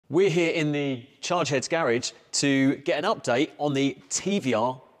We're here in the Chargeheads garage to get an update on the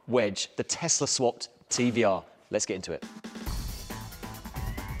TVR Wedge, the Tesla swapped TVR. Let's get into it.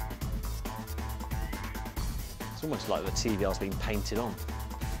 It's almost like the TVR's been painted on.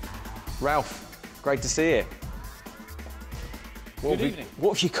 Ralph, great to see you. Good evening.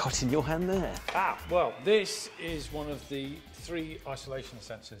 What have you got in your hand there? Well, this is one of the 3 isolation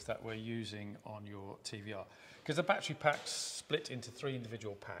sensors that we're using on your TVR. Because the battery pack's split into 3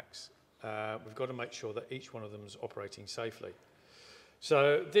 individual packs, we've got to make sure that each one of them is operating safely.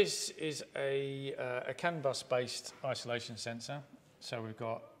 So this is a CAN bus based isolation sensor. So we've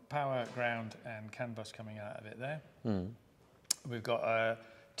got power, ground and CAN bus coming out of it there. We've got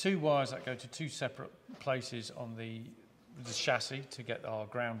 2 wires that go to 2 separate places on the chassis to get our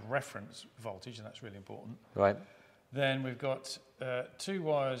ground reference voltage, and that's really important. Right. Then we've got 2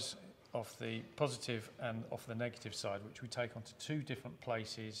 wires off the positive and off the negative side, which we take onto 2 different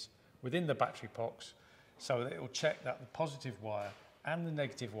places within the battery box, so that it will check that the positive wire and the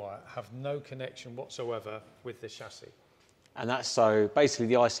negative wire have no connection whatsoever with the chassis. And that's so basically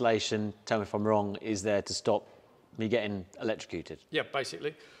the isolation, tell me if I'm wrong, is there to stop me getting electrocuted? Yeah,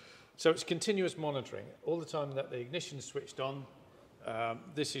 basically. So it's continuous monitoring. All the time that the ignition's switched on,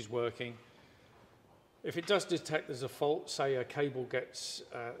 this is working. If it does detect there's a fault, say a cable gets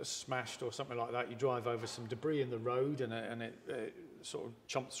smashed or something like that, you drive over some debris in the road and it sort of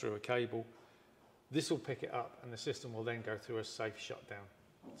chomps through a cable, this will pick it up and the system will then go through a safe shutdown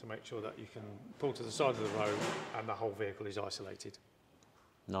to make sure that you can pull to the side of the road and the whole vehicle is isolated.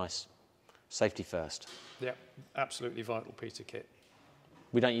 Nice. Safety first. Yeah, absolutely vital piece of kit.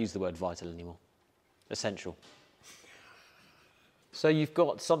 We don't use the word vital anymore. Essential. So you've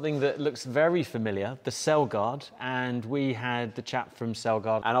got something that looks very familiar, the cell guard, and we had the chap from Cell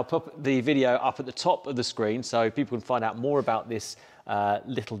Guard, and I'll put the video up at the top of the screen so people can find out more about this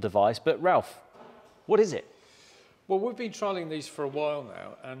little device. But Ralph, what is it? Well, we've been trialling these for a while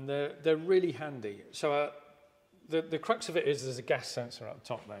now, and they're really handy. So the crux of it is there's a gas sensor at the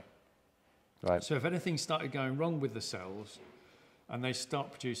top there. Right. So if anything started going wrong with the cells, and they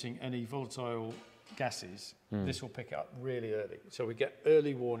start producing any volatile gases, this will pick it up really early. So we get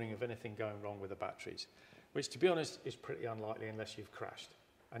early warning of anything going wrong with the batteries, which to be honest is pretty unlikely unless you've crashed.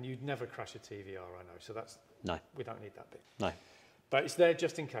 And you'd never crash a TVR, I know, so that's, no, we don't need that bit. No. But it's there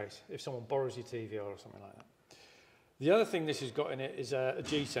just in case, if someone borrows your TVR or something like that. The other thing this has got in it is a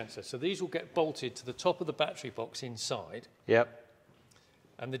G sensor. So these will get bolted to the top of the battery box inside. Yep.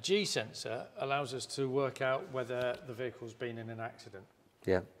 And the G sensor allows us to work out whether the vehicle's been in an accident.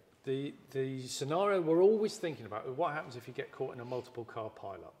 Yeah. The scenario we're always thinking about is what happens if you get caught in a multiple car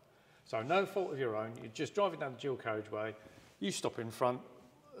pile-up. So no fault of your own, you're just driving down the dual carriageway, you stop in front,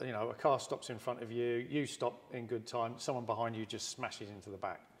 you know, a car stops in front of you, you stop in good time, someone behind you just smashes into the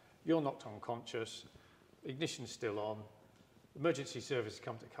back. You're knocked unconscious, ignition's still on, emergency services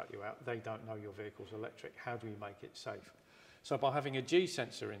come to cut you out, they don't know your vehicle's electric, how do we make it safe? So by having a G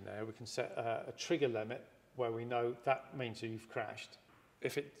sensor in there, we can set a trigger limit where we know that means you've crashed.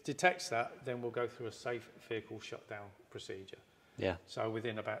 If it detects that, then we'll go through a safe vehicle shutdown procedure. Yeah. So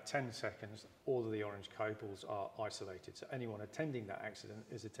within about 10 seconds, all of the orange cables are isolated. So anyone attending that accident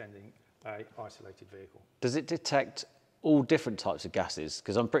is attending an isolated vehicle. Does it detect all different types of gases?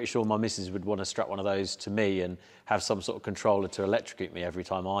 Because I'm pretty sure my missus would want to strap one of those to me and have some sort of controller to electrocute me every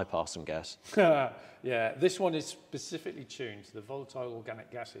time I pass some gas. Yeah, this one is specifically tuned to the volatile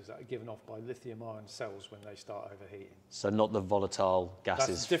organic gases that are given off by lithium-ion cells when they start overheating. So not the volatile gases.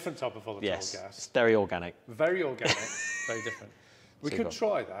 That's a different type of volatile gas. It's very organic. Very organic, very different. We Super. could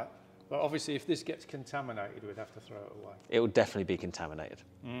try that, but obviously if this gets contaminated, we'd have to throw it away. It would definitely be contaminated.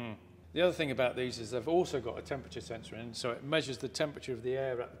 The other thing about these is they've also got a temperature sensor in, so it measures the temperature of the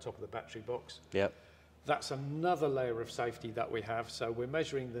air at the top of the battery box. Yep. That's another layer of safety that we have. So we're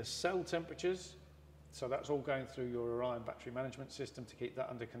measuring the cell temperatures. So that's all going through your Orion battery management system to keep that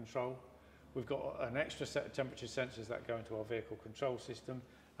under control. We've got an extra set of temperature sensors that go into our vehicle control system,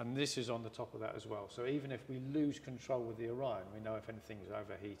 and this is on the top of that as well. So even if we lose control with the Orion, we know if anything's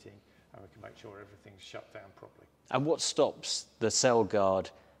overheating, and we can make sure everything's shut down properly. And what stops the cell guard,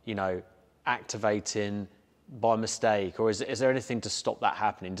 you know, activating by mistake, or is there anything to stop that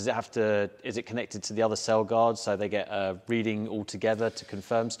happening? Does it have to, is it connected to the other cell guards so they get a reading all together to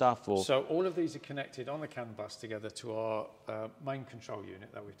confirm stuff? Or? So all of these are connected on the CAN bus together to our main control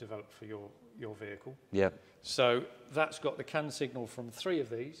unit that we've developed for your vehicle. Yep. So that's got the CAN signal from 3 of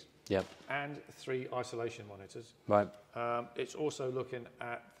these. Yep. And 3 isolation monitors. Right. It's also looking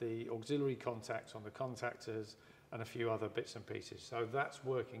at the auxiliary contacts on the contactors and a few other bits and pieces. So that's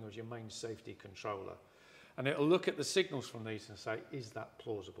working as your main safety controller. And it'll look at the signals from these and say, is that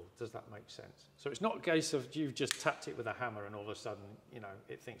plausible? Does that make sense? So it's not a case of you've just tapped it with a hammer and all of a sudden, you know,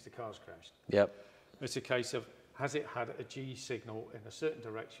 it thinks the car's crashed. Yep. It's a case of, has it had a G signal in a certain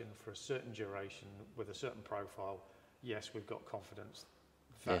direction for a certain duration with a certain profile? Yes, we've got confidence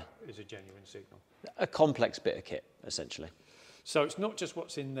that is a genuine signal. A complex bit of kit, essentially. So it's not just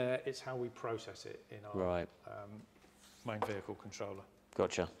what's in there, it's how we process it in our main vehicle controller.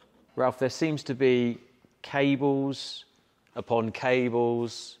 Gotcha. Ralph, there seems to be cables upon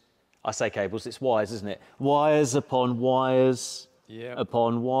cables. I say cables, it's wires, isn't it? Wires upon wires,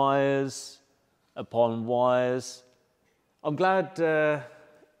 upon wires, upon wires. I'm glad,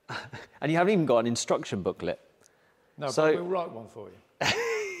 and you haven't even got an instruction booklet. No, so, but we'll write one for you.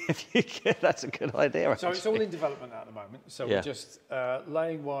 If you could, that's a good idea. So actually. it's all in development at the moment. So we're just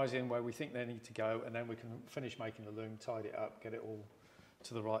laying wires in where we think they need to go, and then we can finish making the loom, tidy it up, get it all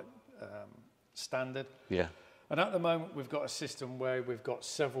to the right standard. Yeah. And at the moment, we've got a system where we've got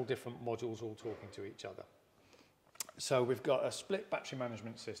several different modules all talking to each other. So we've got a split battery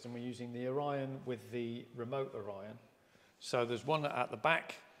management system. We're using the Orion with the remote Orion. So there's one at the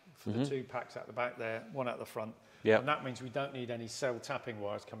back for the 2 packs at the back there, one at the front. Yep. And that means we don't need any cell tapping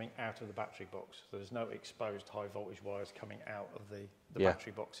wires coming out of the battery box. So there's no exposed high voltage wires coming out of the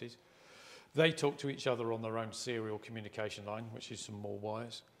battery boxes. They talk to each other on their own serial communication line, which is some more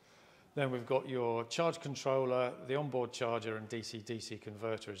wires. Then we've got your charge controller, the onboard charger and DC-DC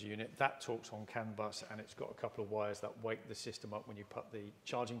converter as a unit. That talks on CAN bus, and it's got a couple of wires that wake the system up when you put the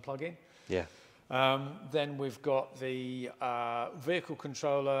charging plug in. Yeah. Then we've got the vehicle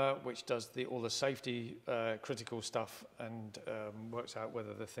controller, which does all the safety critical stuff and works out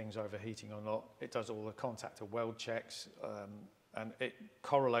whether the thing's overheating or not. It does all the contactor weld checks, and it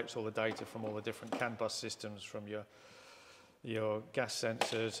correlates all the data from all the different CAN bus systems from your gas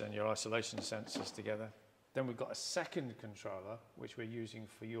sensors and your isolation sensors together. Then we've got a second controller, which we're using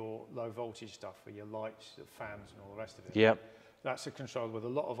for your low voltage stuff, for your lights, the fans and all the rest of it. Yep. That's a controller with a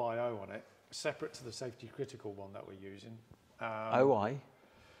lot of I/O on it, separate to the safety critical one that we're using. OI?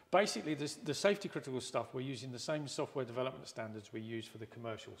 Basically, the safety critical stuff, we're using the same software development standards we use for the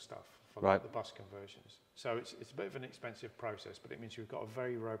commercial stuff, for like the bus conversions. So it's a bit of an expensive process, but it means you've got a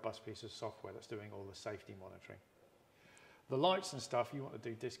very robust piece of software that's doing all the safety monitoring. The lights and stuff, you want to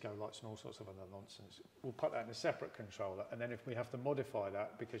do disco lights and all sorts of other nonsense. We'll put that in a separate controller, and then if we have to modify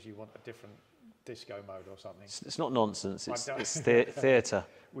that because you want a different disco mode or something. It's not nonsense, it's theatre.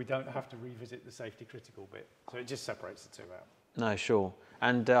 We don't have to revisit the safety critical bit. So it just separates the two out. No, sure.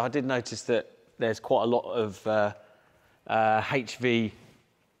 And I did notice that there's quite a lot of HV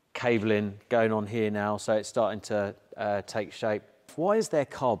cabling going on here now, so it's starting to take shape. Why is there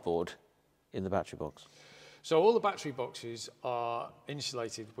cardboard in the battery box? So all the battery boxes are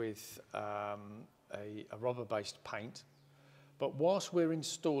insulated with a rubber-based paint, but whilst we're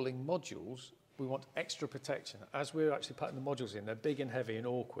installing modules, we want extra protection. As we're actually putting the modules in, they're big and heavy and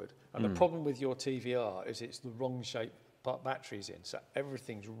awkward. And the problem with your TVR is it's the wrong shape batteries in, so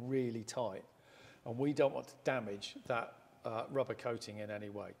everything's really tight. And we don't want to damage that rubber coating in any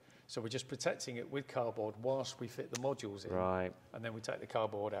way. So we're just protecting it with cardboard whilst we fit the modules in. Right. And then we take the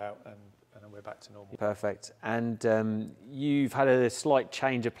cardboard out and then we're back to normal. Perfect. And you've had a slight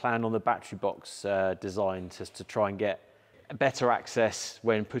change of plan on the battery box design to try and get better access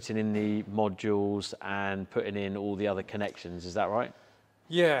when putting in the modules and putting in all the other connections. Is that right?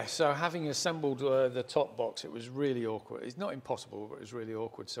 Yeah, so having assembled the top box, it was really awkward. It's not impossible, but it was really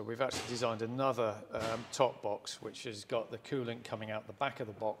awkward. So we've actually designed another top box, which has got the coolant coming out the back of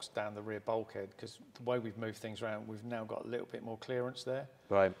the box down the rear bulkhead, because the way we've moved things around, we've now got a little bit more clearance there.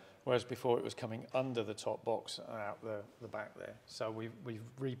 Right. Whereas before it was coming under the top box and out the back there. So we've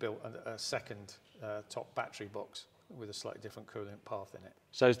rebuilt a second top battery box with a slightly different coolant path in it.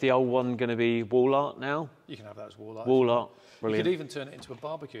 So is the old one going to be wall art now? You can have that as wall art. Wall art, brilliant. You could even turn it into a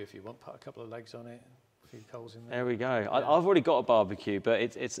barbecue if you want, put a couple of legs on it, a few coals in there. There we go. Yeah. I've already got a barbecue, but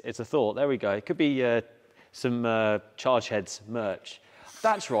it's a thought. There we go. It could be some Chargeheads merch.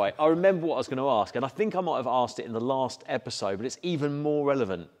 That's right. I remember what I was going to ask, and I think I might have asked it in the last episode, but it's even more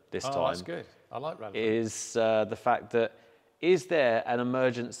relevant this time. Oh, that's good. I like relevant. Is the fact that, is there an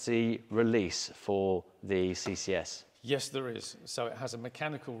emergency release for the CCS? Yes, there is. So it has a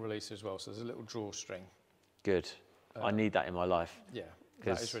mechanical release as well, so there's a little drawstring. Good. I need that in my life. Yeah,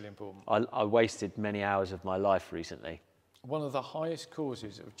 that is really important. I wasted many hours of my life recently. One of the highest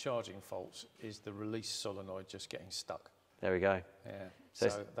causes of charging faults is the release solenoid just getting stuck. There we go. Yeah,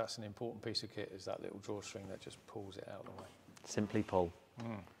 so that's an important piece of kit, is that little drawstring that just pulls it out of the way. Simply pull.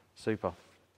 Super.